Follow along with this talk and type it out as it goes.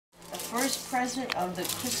first present of the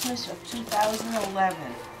Christmas of 2011.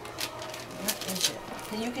 What is it?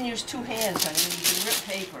 And you can use two hands, honey. You can rip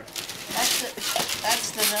paper.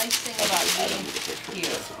 That's the nice thing about being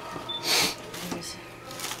here. Let me see.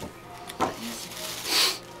 What is it?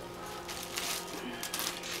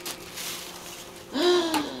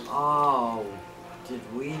 Oh, did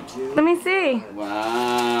we do? Let me see.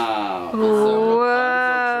 Wow.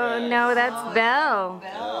 Whoa, no, that's Belle.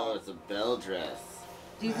 Oh, it's a Belle dress.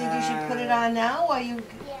 Do you think you should put it on now while you...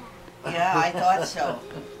 Yeah, I thought so.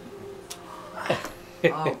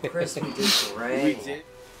 Oh, Chris, we did great. We did.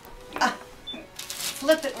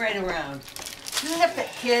 Flip it right around. Flip it,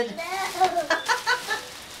 kid.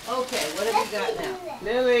 Okay, what have you got now?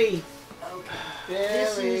 Lily. Okay.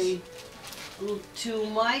 This is to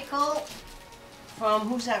Michael from,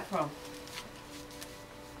 who's that from?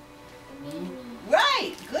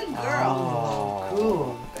 Right, good girl. Oh,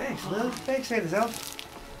 cool. Thanks, Lil. Thanks, Santa's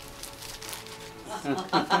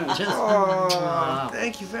Oh,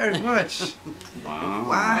 thank you very much. Wow.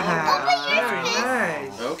 Wow, very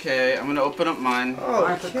nice. Okay, I'm gonna open up mine. Oh,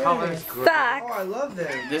 Aren't the colors great? Socks. Oh, I love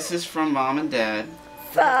that. This is from Mom and Dad.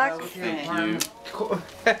 Socks. Thank you. Cool.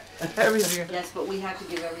 Everything. Yes, but we have to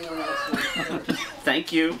give everyone else one.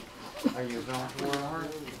 Thank you. Are you going to war?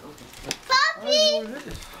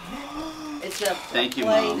 It's a Thank you,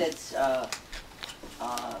 play Mom. that's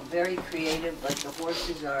very creative, like the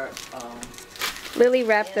horses are... Lily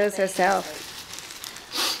wrapped those herself.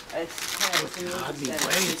 It's kind of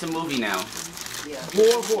It's a movie now. Yeah.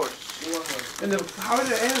 War horse. War horse. And the, how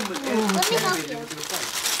did it end? Let me help you.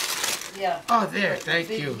 Yeah. Oh, there. Thank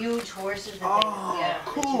Big, you. huge horses. That Oh, they, yeah.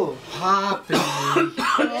 cool. Poppy.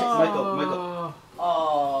 Michael.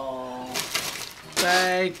 Oh.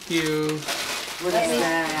 Thank you. What is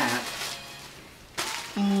that?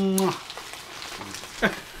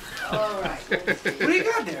 All right. What do you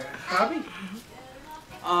got there, Bobby?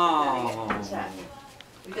 Oh. What's that?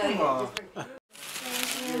 We gotta Oh. get different.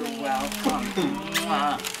 You're welcome.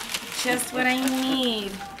 Just what I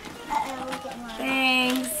need.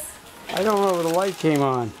 Thanks. I don't know where the light came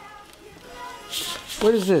on.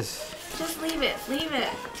 What is this? Just leave it. Leave it.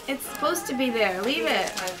 It's supposed to be there. Leave it.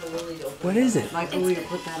 Time for Lily to open. What is it? Michael, will you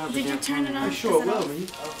put that over Did there? you turn it on? I sure will. Okay,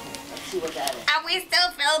 let's see what that is. Are we still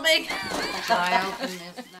filming? Can I open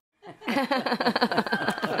this?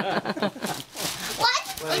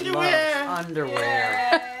 What? Underwear.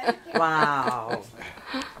 Underwear. Wow.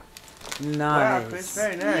 Wow, Chris, Nice.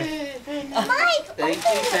 very nice. Mike! Thank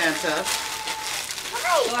you, Santa.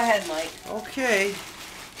 Go ahead, Mike. Okay,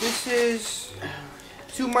 this is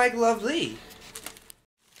to Mike Lovely.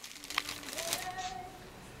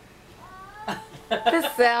 The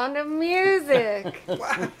sound of music.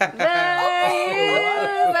 Wow. The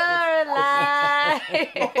hills are alive.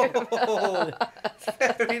 Oh,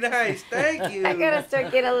 very nice. Thank you. I gotta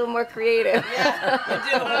start getting a little more creative.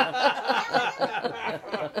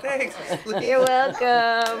 Thanks. You're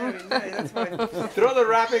welcome. Very nice. That's fine. Throw the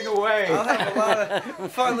wrapping away. I'll have a lot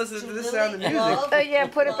of fun listening to this sound of music. Oh yeah,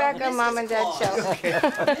 put it back on Mom and Dad's shelf.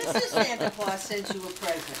 Mrs. Santa Claus sent you a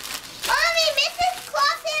present. Mommy, Mrs.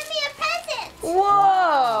 Claus sent me a present!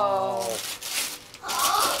 Whoa!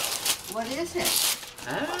 What is it?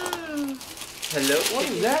 Oh. Hello. What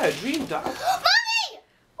is that? A dream dog? Mommy!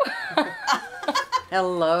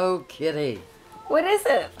 Hello, kitty. What is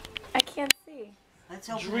it? I can't see. Let's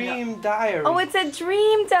open it Dream diary. Oh, it's a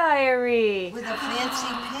dream diary. up with a fancy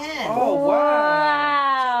pen. Oh,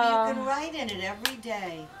 wow. You Wow. can write in it every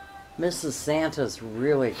day. Mrs. Santa's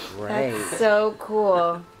really great. That's so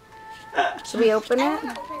cool. Should we open it? Open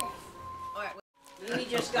it. All right. Mimi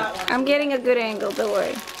just got one. I'm getting a good angle, don't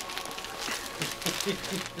worry.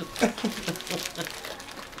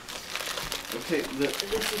 Okay, This is to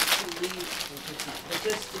leave.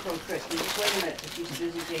 This is from Chris. You just wait a minute because she's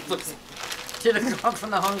busy taking pictures. Did it come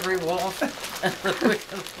from the Hungry Wolf?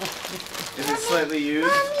 is it slightly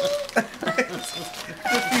used? A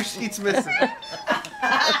few sheets missing.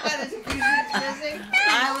 There's a few sheets missing. I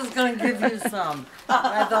was going to give you some.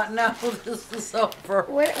 I thought, no, this is over.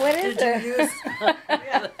 What is Did you it? use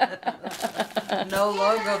no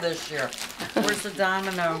logo this year? Where's the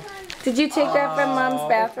domino? Did you take that from Mom's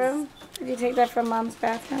bathroom? Did you take that from Mom's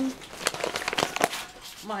bathroom?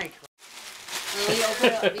 Mike. Lily, open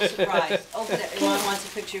it up. Be surprised. Open it. Mom wants a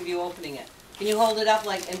picture of you opening it. Can you hold it up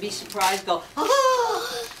like and be surprised? Go.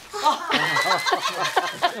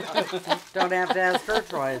 Don't have to ask her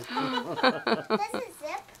twice. Does it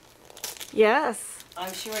zip? Yes.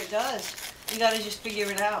 I'm sure it does. You got to just figure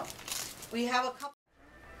it out. We have a couple.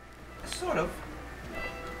 Sort of.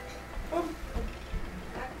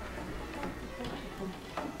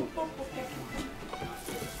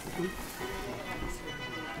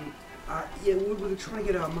 Yeah, we're trying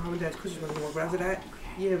to get mom and dad's Christmas present, but after that,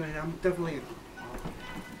 yeah, man, I'm definitely in.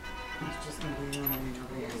 It's just gonna be you and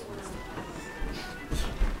nobody else wants to.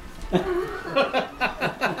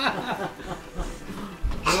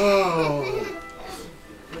 Whoa!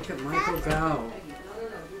 Look at Michael go.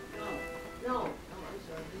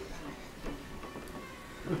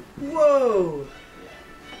 Whoa!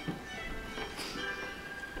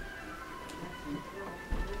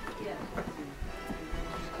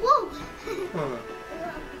 Whoa! Huh.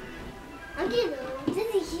 I'm getting a little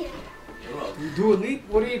dizzy here. You do a leap?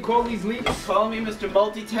 What do you call these leaps? Call me Mr.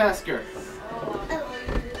 Multitasker. Oh.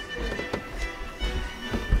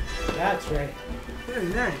 That's right. Very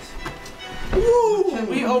nice. Can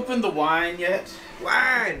we open the wine yet?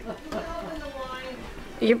 Wine!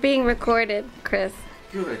 You're being recorded, Chris.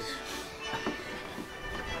 Good.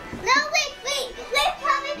 No, wait,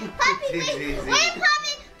 Poppy, wait,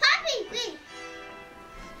 Poppy, wait.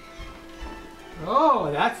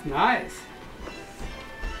 Oh, that's nice.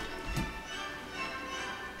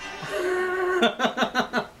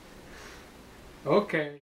 Okay.